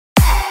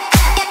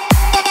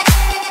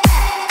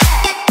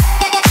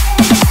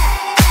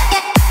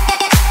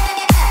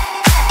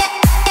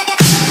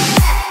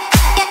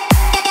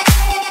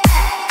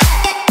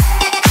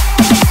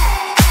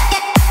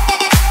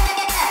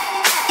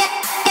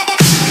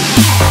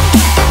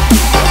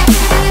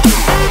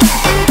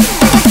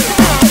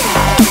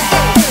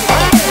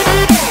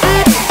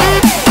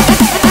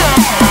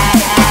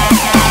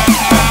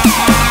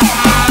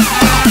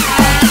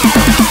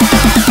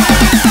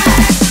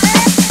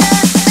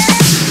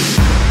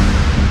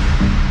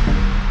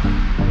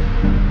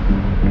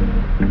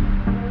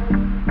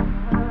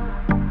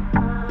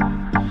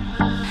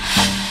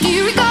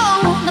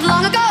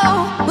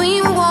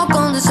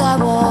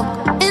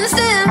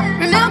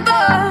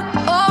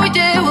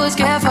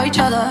for each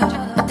other.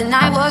 But the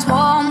night was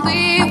warm,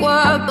 we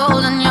were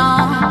bold and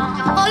young.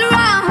 All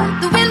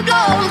around, the wind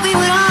blows, we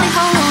would only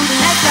hold on to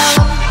let go.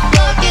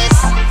 Focus,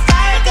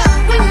 fire gun,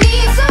 we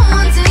need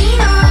someone to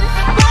lean on.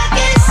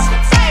 Focus,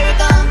 fire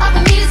gun, all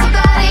we need is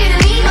somebody to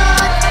lean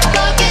on.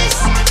 Focus,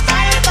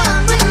 fire gun,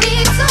 we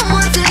need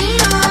someone to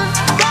lean on.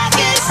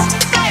 Focus,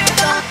 fire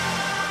gun,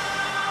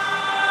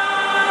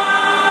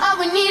 all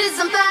we need is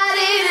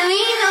somebody to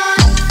lean on.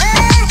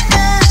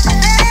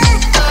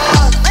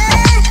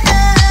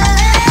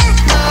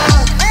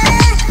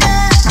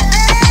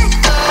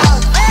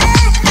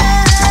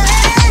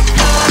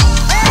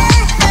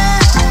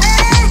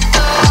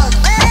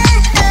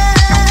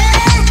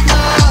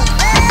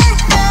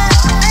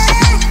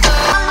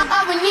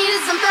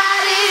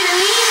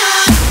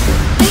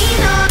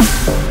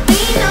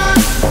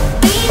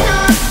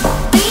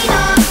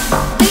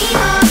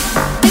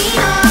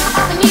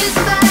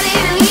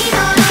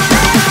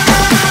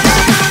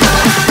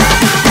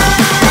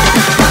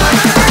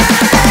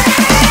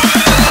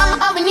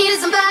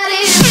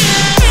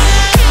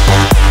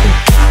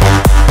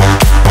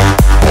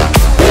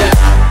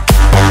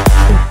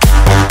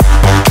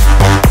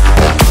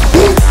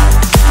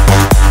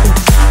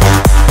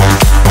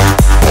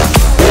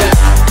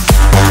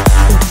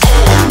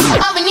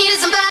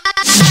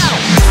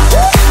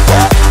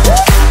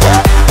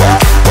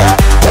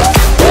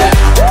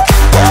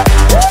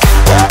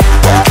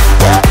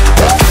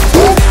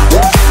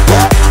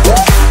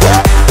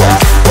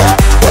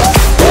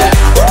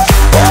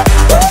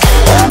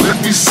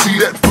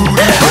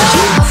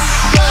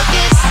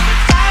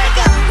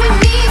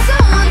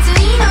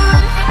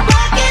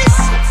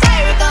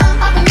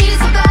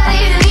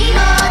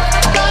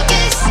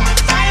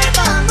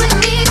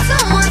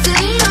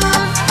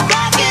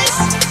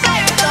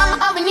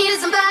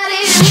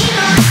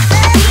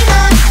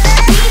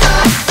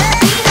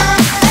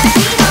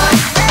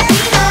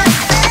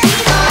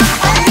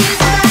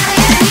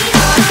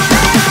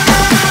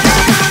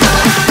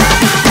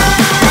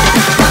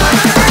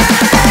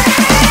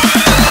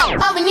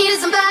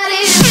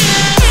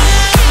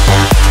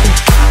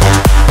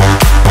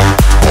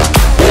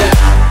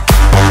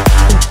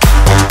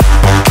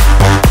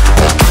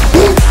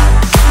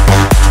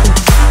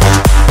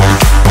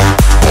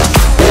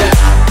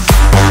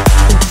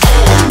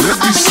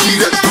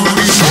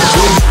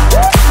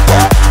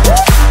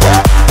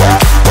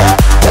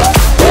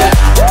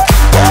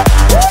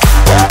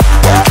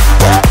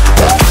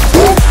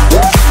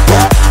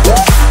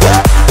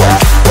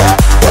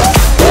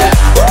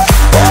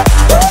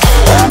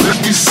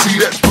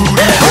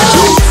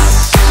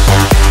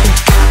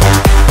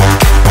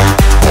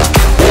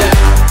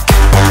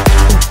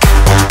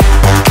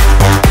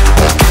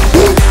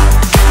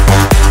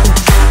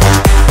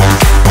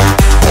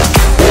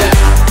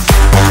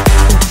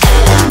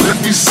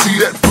 See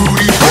that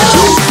booty.